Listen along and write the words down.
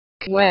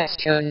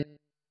Question: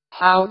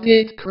 how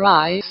did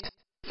Christ,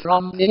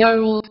 from the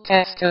Old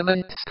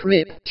Testament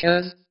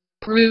scriptures,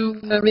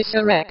 prove the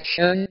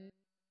resurrection?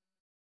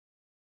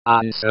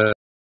 Answer: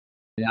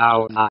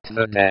 now that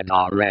the dead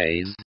are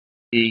raised,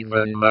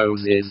 even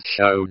Moses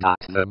showed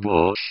at the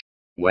bush,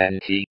 when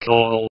he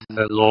called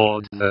the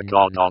Lord the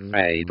God of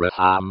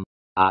Abraham,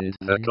 and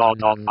the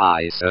God of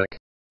Isaac,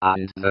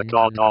 and the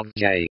God of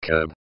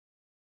Jacob.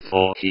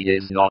 For he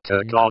is not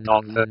a God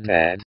of the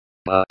dead,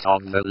 but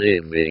of the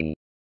living.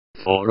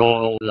 For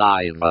all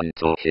live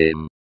unto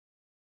him.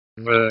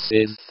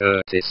 Verses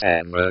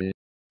 37,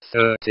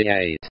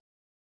 38.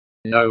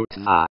 Note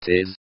that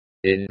is,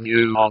 in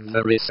view of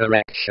the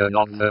resurrection,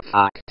 of the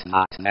fact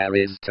that there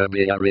is to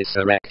be a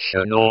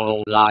resurrection,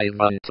 all live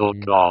unto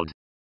God.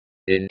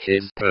 In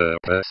his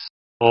purpose,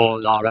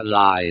 all are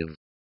alive.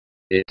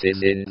 It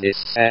is in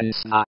this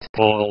sense that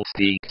Paul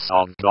speaks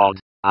of God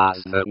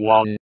as the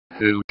one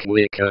who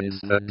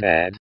quickens the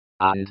dead,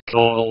 and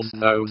calls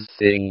those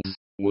things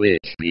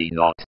which be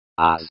not,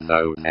 as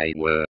though they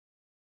were.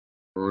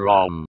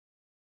 Rom.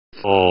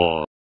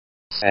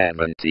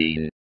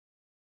 4:17.